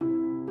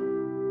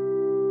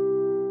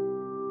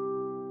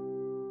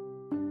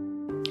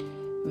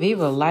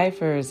Viva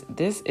Lifers,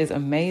 this is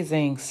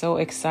amazing. So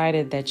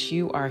excited that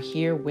you are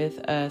here with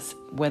us,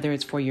 whether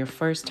it's for your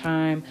first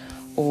time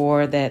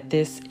or that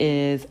this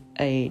is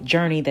a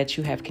journey that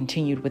you have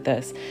continued with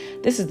us.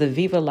 This is the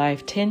Viva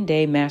Life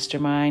 10-day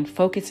mastermind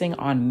focusing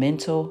on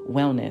mental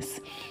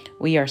wellness.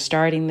 We are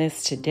starting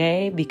this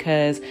today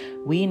because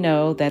we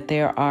know that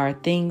there are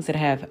things that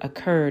have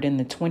occurred in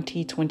the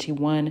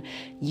 2021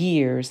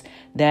 years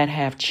that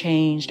have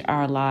changed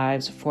our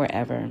lives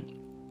forever.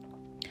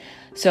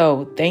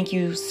 So thank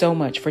you so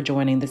much for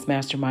joining this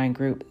mastermind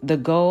group. The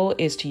goal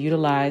is to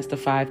utilize the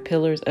 5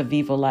 pillars of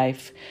Viva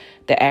Life,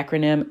 the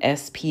acronym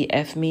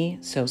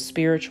SPFME, so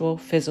spiritual,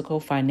 physical,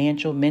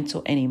 financial,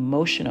 mental, and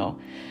emotional,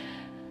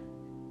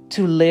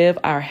 to live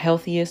our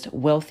healthiest,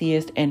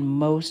 wealthiest, and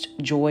most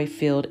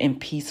joy-filled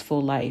and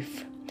peaceful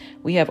life.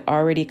 We have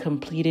already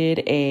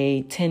completed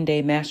a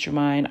 10-day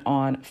mastermind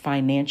on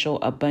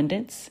financial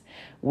abundance,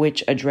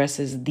 which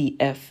addresses the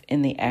F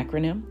in the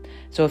acronym.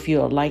 So if you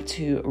would like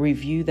to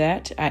review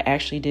that, I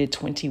actually did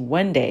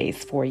 21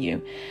 days for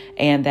you,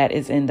 and that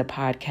is in the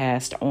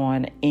podcast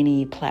on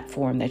any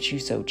platform that you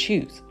so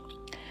choose.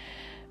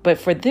 But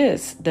for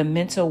this, the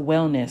mental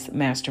wellness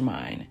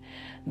mastermind,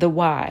 the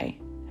why.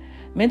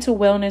 Mental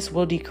wellness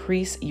will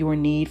decrease your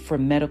need for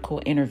medical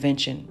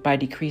intervention by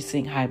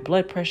decreasing high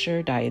blood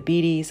pressure,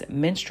 diabetes,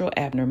 menstrual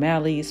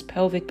abnormalities,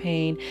 pelvic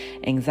pain,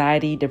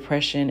 anxiety,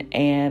 depression,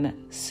 and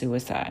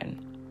suicide.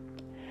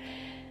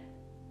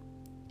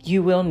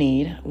 You will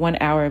need 1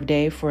 hour a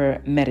day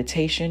for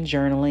meditation,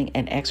 journaling,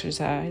 and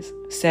exercise,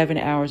 7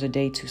 hours a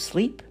day to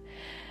sleep,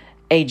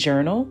 a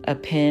journal, a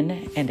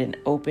pen, and an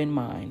open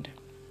mind.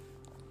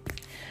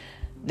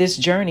 This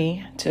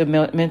journey to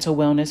mental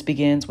wellness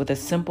begins with a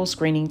simple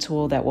screening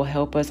tool that will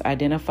help us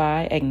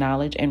identify,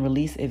 acknowledge, and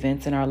release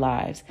events in our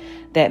lives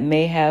that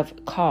may have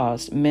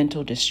caused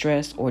mental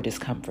distress or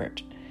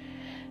discomfort.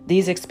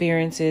 These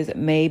experiences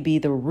may be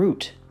the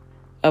root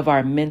of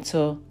our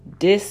mental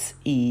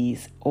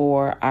dis-ease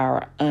or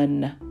our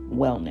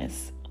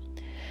unwellness.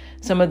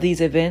 Some of these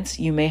events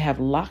you may have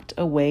locked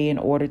away in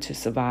order to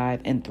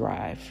survive and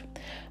thrive.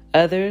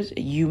 Others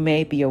you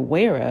may be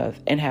aware of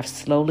and have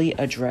slowly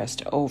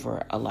addressed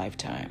over a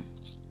lifetime.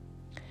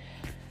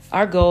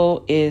 Our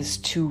goal is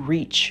to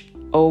reach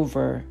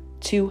over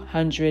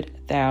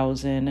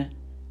 200,000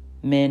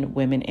 men,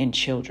 women, and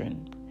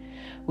children.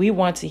 We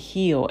want to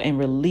heal and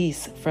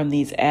release from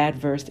these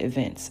adverse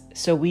events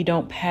so we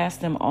don't pass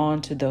them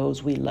on to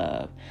those we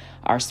love,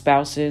 our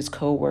spouses,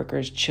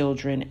 co-workers,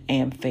 children,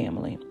 and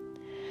family.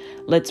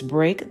 Let's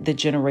break the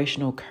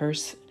generational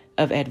curse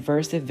of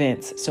adverse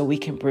events so we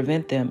can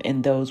prevent them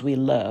in those we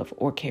love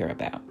or care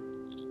about.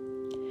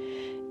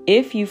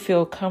 If you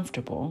feel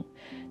comfortable,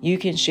 you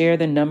can share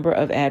the number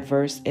of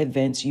adverse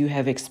events you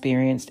have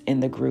experienced in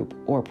the group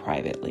or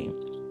privately.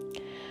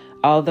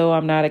 Although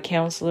I'm not a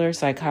counselor,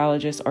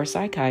 psychologist, or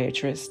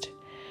psychiatrist,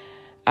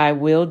 I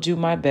will do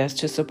my best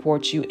to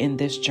support you in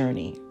this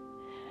journey.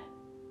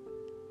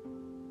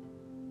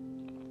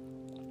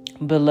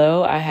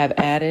 Below, I have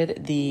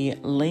added the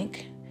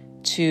link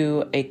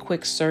to a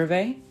quick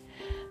survey.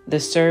 The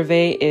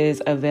survey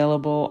is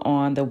available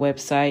on the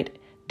website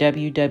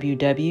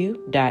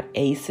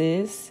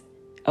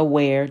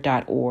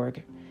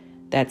www.acesaware.org.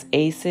 That's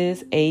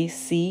ACES,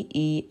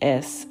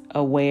 ACES,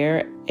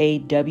 aware,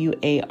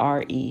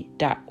 AWARE.org.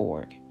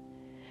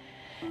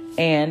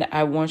 And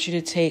I want you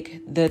to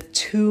take the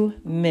 2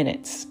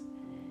 minutes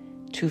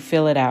to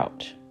fill it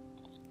out.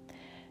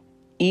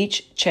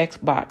 Each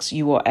checkbox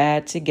you will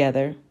add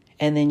together,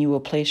 and then you will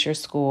place your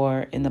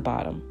score in the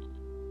bottom.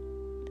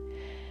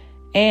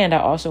 And I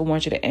also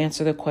want you to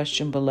answer the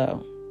question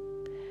below.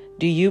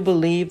 Do you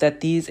believe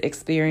that these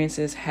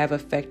experiences have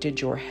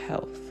affected your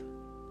health?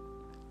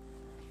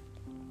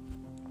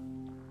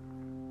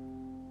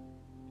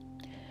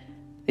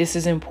 This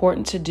is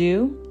important to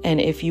do, and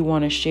if you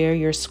want to share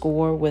your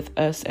score with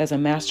us as a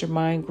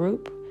mastermind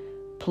group,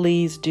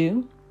 please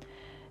do.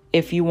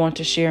 If you want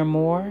to share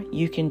more,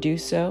 you can do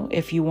so.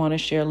 If you want to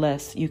share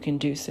less, you can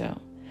do so.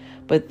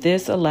 But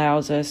this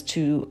allows us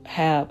to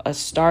have a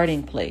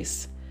starting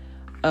place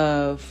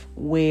of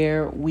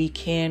where we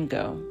can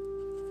go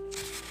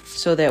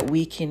so that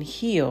we can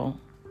heal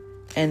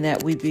and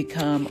that we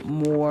become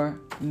more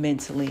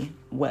mentally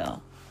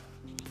well.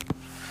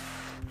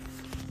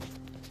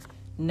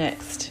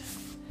 Next,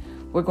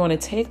 we're going to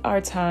take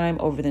our time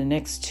over the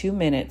next 2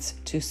 minutes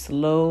to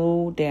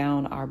slow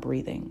down our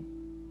breathing.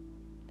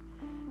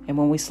 And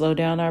when we slow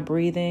down our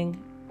breathing,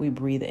 we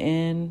breathe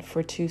in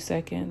for 2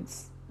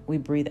 seconds. We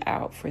breathe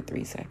out for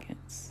 3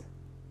 seconds.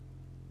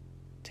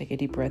 Take a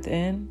deep breath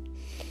in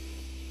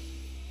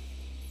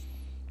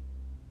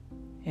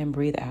and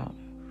breathe out.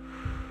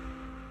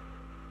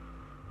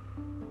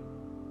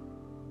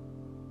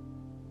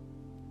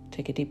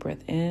 Take a deep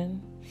breath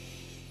in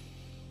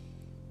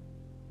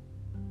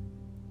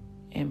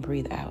and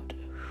breathe out.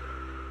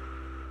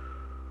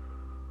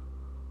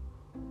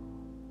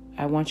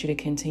 I want you to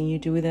continue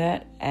doing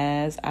that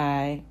as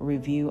I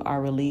review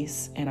our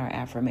release and our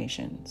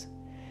affirmations.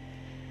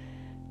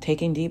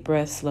 Taking deep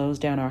breaths slows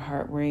down our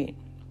heart rate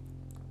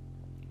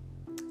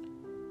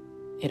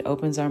It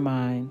opens our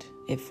mind.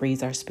 It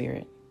frees our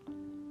spirit.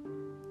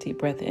 Deep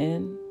breath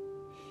in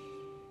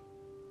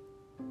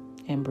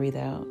and breathe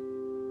out.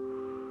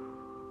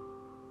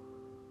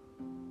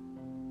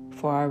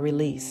 For our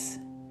release,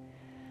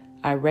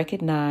 I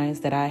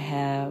recognize that I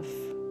have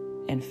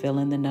and fill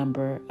in the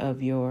number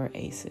of your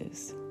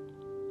ACEs.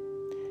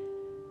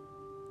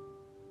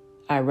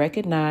 I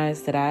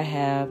recognize that I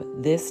have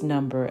this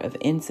number of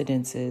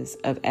incidences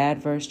of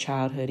adverse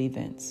childhood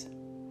events.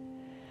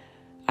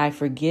 I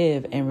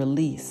forgive and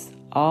release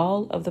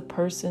all of the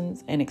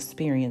persons and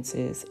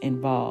experiences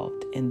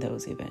involved in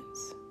those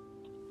events.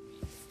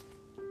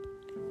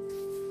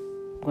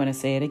 I'm going to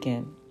say it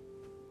again.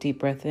 Deep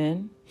breath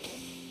in.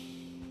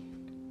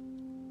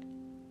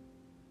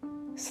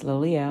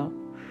 Slowly out.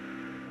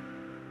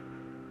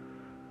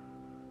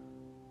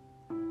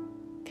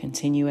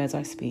 Continue as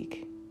I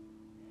speak.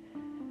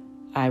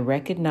 I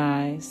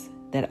recognize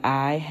that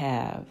I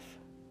have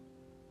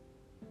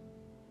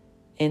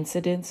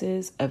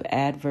incidences of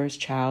adverse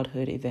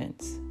childhood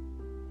events.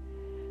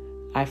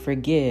 I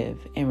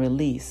forgive and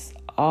release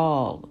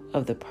all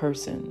of the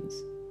persons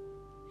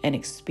and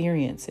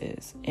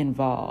experiences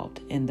involved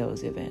in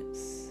those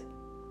events.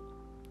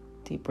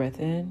 Deep breath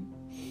in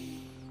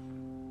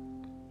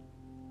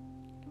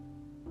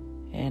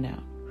and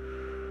out.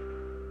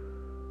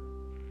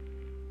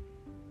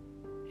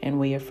 And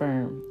we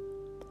affirm,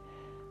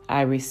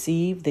 I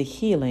receive the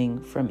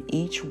healing from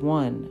each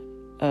one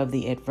of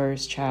the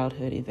adverse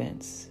childhood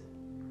events.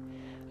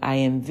 I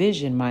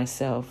envision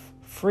myself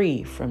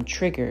free from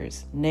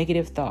triggers,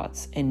 negative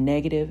thoughts, and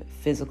negative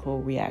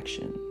physical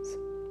reactions.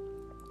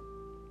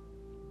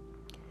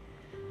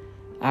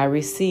 I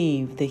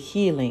receive the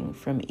healing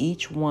from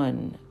each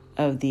one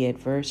of the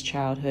adverse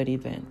childhood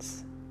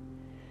events.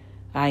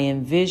 I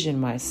envision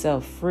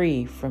myself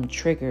free from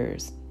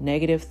triggers,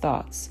 negative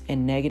thoughts,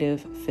 and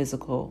negative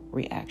physical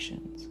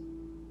reactions.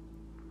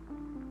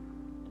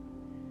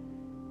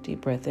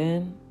 Deep breath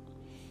in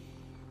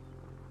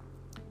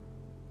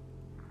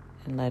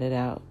and let it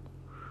out.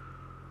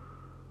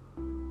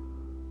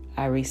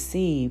 I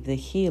receive the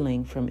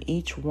healing from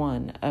each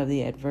one of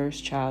the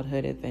adverse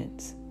childhood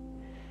events.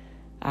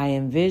 I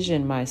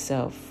envision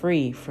myself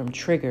free from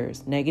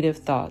triggers, negative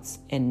thoughts,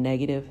 and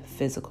negative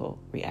physical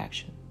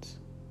reactions.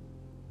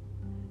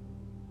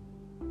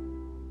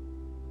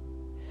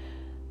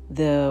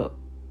 The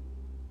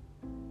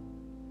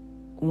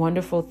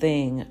wonderful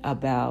thing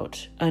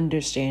about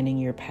understanding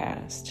your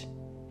past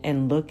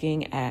and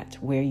looking at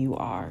where you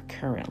are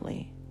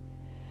currently.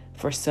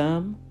 For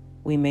some,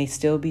 we may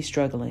still be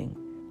struggling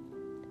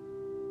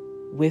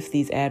with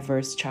these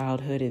adverse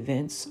childhood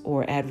events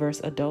or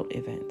adverse adult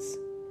events.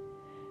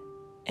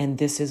 And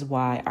this is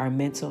why our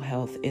mental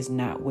health is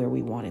not where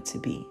we want it to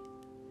be,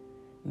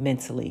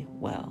 mentally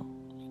well.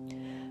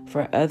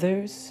 For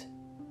others,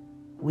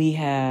 we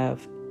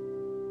have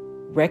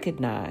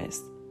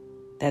recognized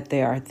that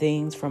there are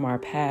things from our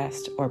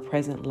past or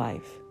present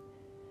life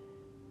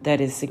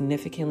that is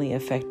significantly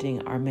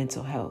affecting our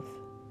mental health,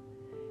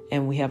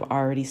 and we have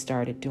already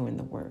started doing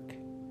the work.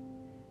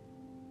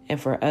 And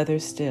for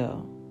others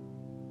still,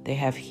 they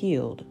have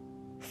healed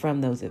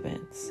from those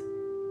events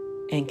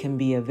and can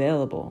be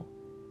available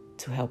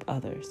to help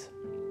others.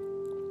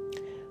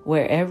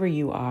 Wherever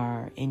you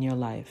are in your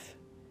life,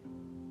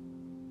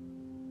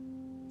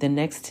 the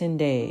next 10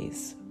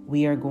 days,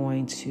 we are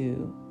going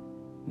to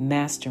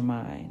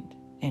mastermind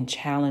and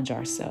challenge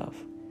ourselves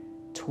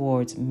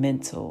towards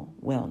mental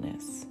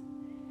wellness.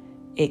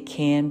 It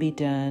can be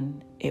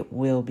done, it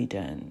will be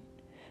done,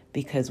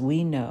 because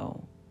we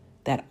know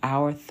that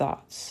our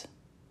thoughts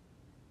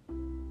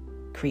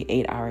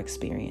create our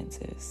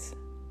experiences.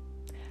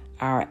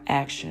 Our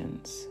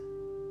actions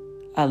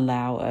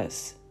allow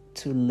us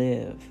to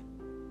live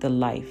the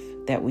life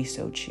that we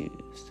so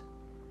choose.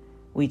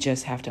 We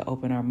just have to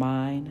open our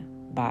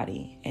mind,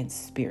 body, and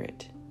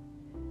spirit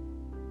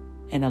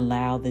and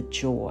allow the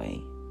joy,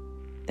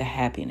 the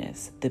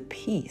happiness, the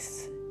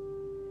peace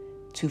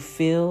to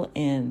fill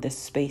in the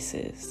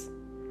spaces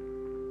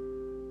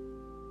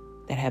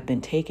that have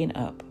been taken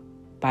up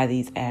by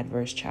these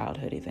adverse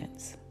childhood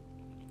events.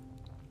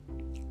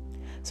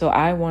 So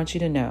I want you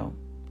to know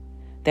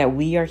that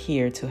we are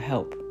here to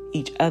help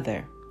each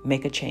other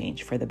make a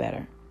change for the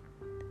better.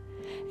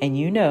 And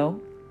you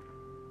know,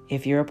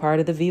 if you're a part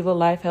of the Viva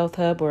Life Health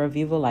Hub or a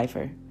Viva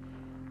Lifer,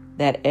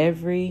 that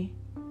every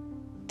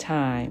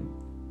time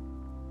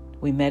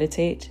we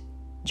meditate,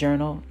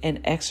 journal,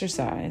 and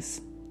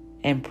exercise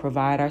and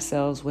provide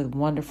ourselves with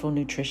wonderful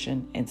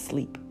nutrition and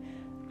sleep,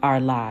 our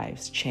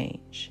lives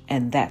change.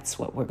 And that's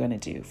what we're going to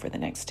do for the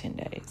next 10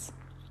 days.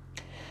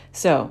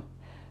 So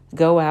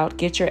go out,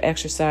 get your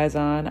exercise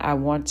on. I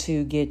want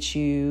you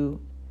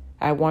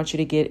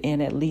to get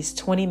in at least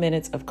 20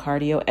 minutes of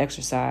cardio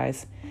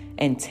exercise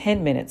and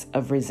 10 minutes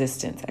of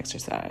resistance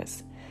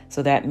exercise.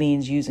 So that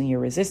means using your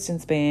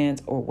resistance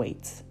bands or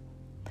weights.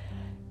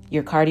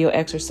 Your cardio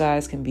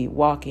exercise can be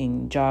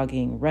walking,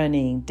 jogging,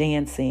 running,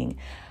 dancing,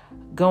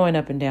 going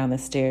up and down the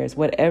stairs,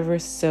 whatever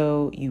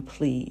so you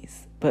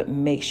please, but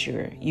make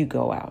sure you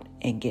go out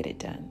and get it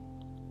done.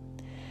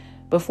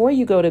 Before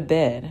you go to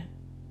bed,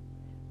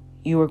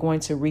 you are going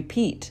to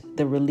repeat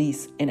the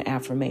release and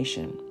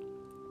affirmation.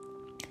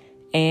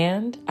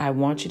 And I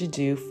want you to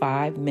do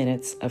 5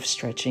 minutes of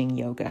stretching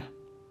yoga.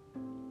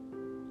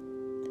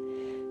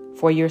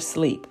 For your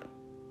sleep,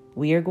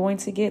 we are going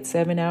to get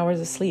 7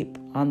 hours of sleep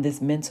on this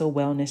mental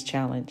wellness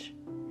challenge.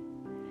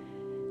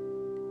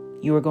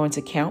 You are going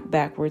to count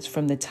backwards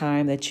from the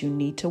time that you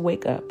need to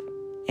wake up,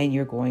 and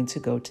you're going to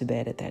go to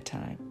bed at that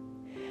time,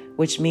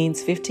 which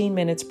means 15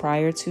 minutes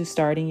prior to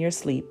starting your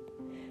sleep,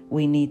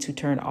 we need to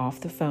turn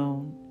off the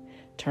phone,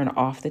 turn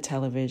off the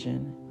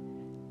television,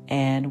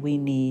 and we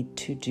need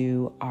to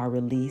do our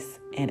release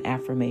and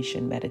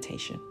affirmation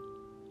meditation.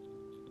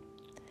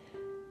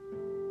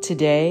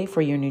 Today,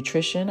 for your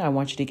nutrition, I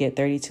want you to get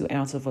 32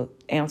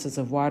 ounces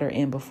of water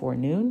in before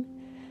noon.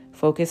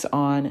 Focus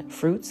on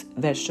fruits,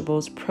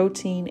 vegetables,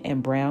 protein,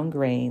 and brown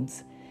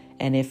grains.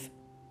 And if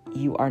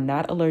you are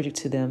not allergic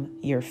to them,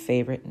 your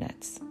favorite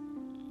nuts.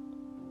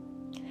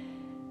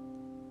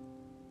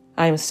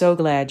 I am so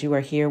glad you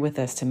are here with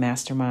us to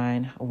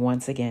mastermind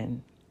once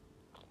again.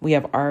 We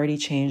have already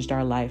changed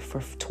our life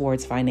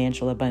towards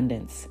financial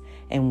abundance,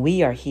 and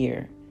we are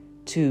here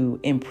to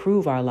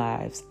improve our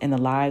lives and the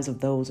lives of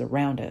those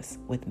around us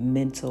with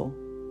mental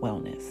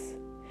wellness.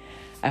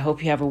 I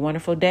hope you have a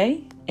wonderful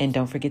day, and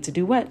don't forget to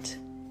do what?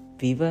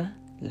 Viva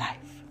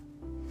life.